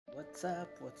What's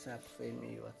up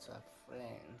family, what's up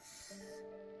friends?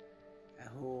 I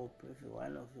hope every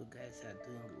one of you guys are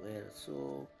doing well.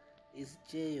 So it's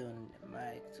Jay on the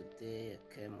mic. Today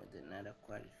I came with another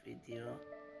quality video.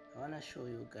 I want to show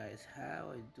you guys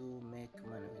how I do make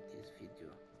money with this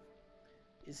video.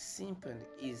 It's simple and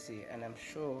easy, and I'm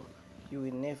sure you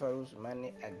will never lose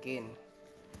money again.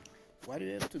 What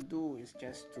you have to do is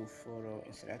just to follow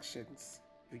instructions.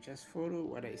 You just follow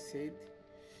what I said,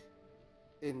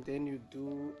 and then you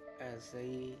do as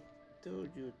I told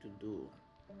you to do.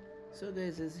 So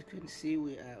guys, as you can see,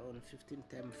 we are on 15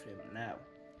 time frame now.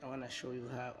 I want to show you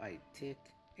how I take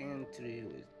entry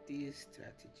with this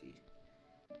strategy.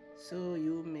 So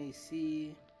you may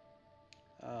see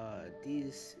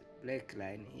this black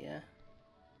line here,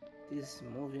 this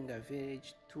moving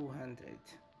average 200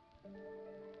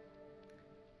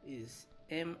 is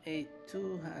MA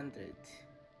 200.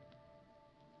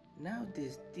 Now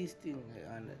this thing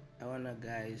I wanna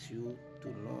guys you to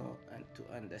know and to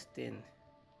understand.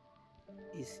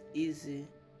 It's easy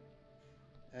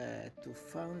to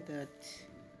find that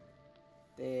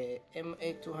the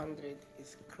MA 200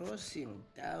 is crossing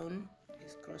down,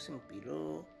 is crossing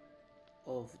below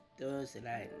of those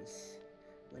lines.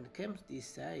 When it comes this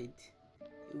side,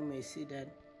 you may see that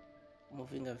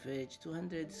moving average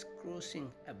 200 is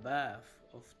crossing above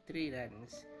of three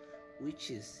lines, which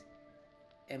is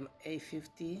MA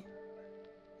 50,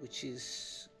 which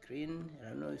is green, I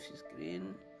don't know if it's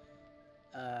green,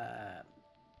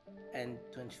 and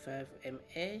 25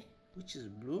 MA, which is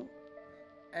blue,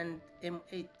 and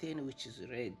MA 10, which is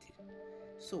red.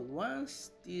 So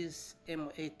once this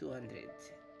MA 200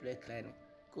 black line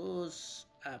goes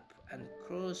up and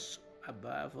cross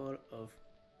above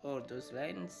all those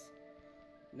lines,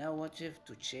 now what you have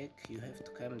to check, you have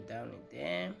to come down in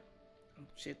there and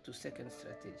check to second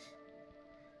strategy.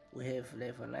 We have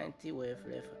level 90, we have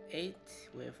level 8,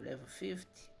 we have level 50,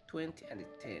 20 and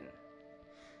 10.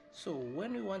 So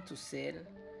when we want to sell,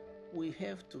 we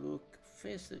have to look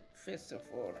first of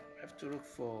all, we have to look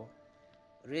for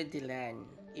red line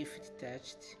if it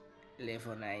touched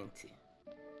level 90.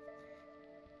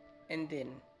 And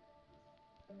then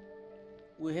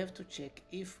we have to check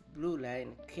if blue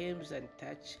line comes and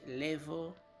touch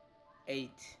level 8.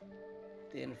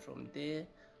 Then from there,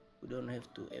 we don't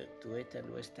have to wait and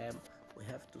waste time. We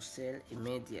have to sell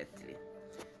immediately.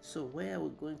 So where are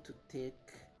we going to take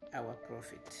our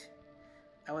profit?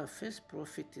 Our first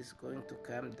profit is going to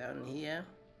come down here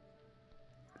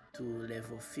to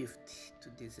level 50, to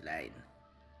this line.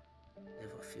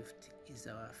 Level 50 is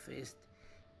our first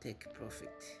take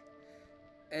profit.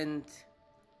 And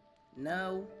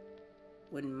now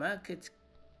when market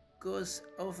goes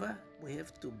over, we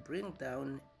have to bring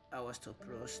down our stop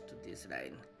loss to this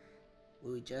line.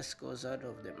 We just goes out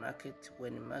of the market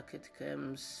when market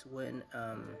comes, when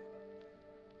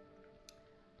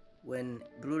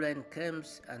blue line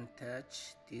comes and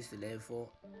touch this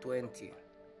level 20.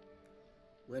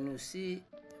 When you see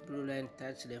blue line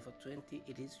touch level 20,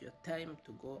 it is your time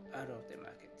to go out of the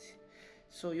market.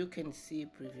 So you can see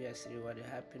previously what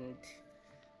happened.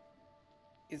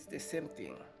 It's the same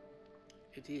thing.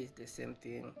 It is the same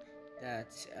thing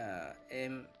that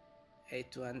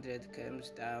MA200 comes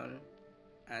down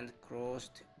and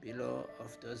crossed below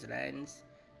of those lines,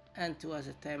 and it was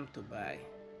a time to buy.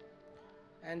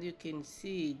 And you can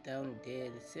see down there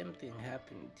the same thing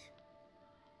happened.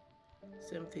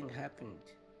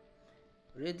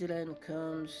 Red line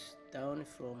comes down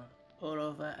from all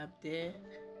over up there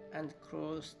and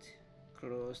crossed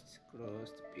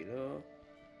below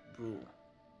blue,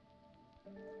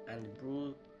 and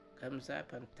blue comes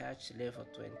up and touch level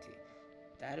 20.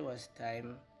 That was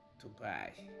time to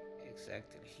buy,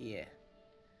 exactly here.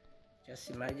 Just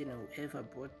imagine whoever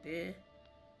bought there,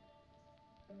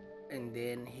 and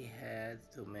then he had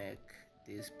to make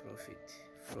this profit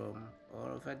from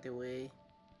all over the way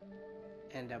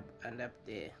and up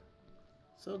there.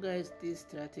 So guys, this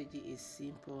strategy is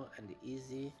simple and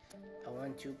easy. I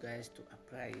want you guys to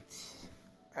apply it.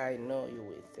 I know you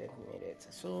will thank me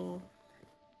later. So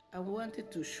I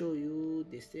wanted to show you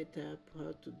the setup,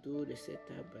 how to do the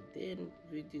setup, but then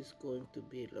video is going to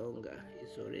be longer.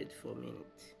 It's already 4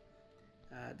 minutes.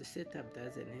 The setup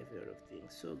doesn't have a lot of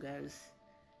things. So guys,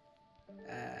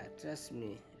 trust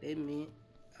me, let me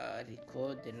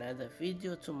record another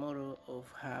video tomorrow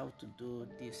of how to do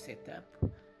this setup,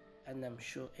 and I'm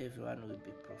sure everyone will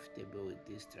be profitable with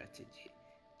this strategy.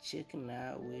 Check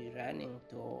now, we're running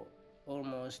to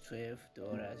almost $12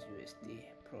 USD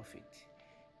profit,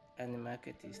 and the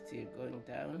market is still going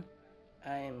down.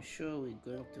 I am sure we're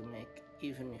going to make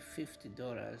even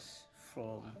 $50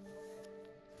 from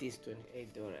this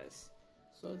 $28.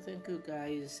 So thank you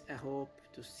guys. I hope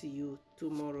to see you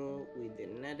tomorrow with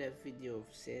another video of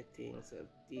settings of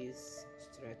this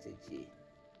strategy.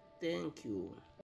 Thank you.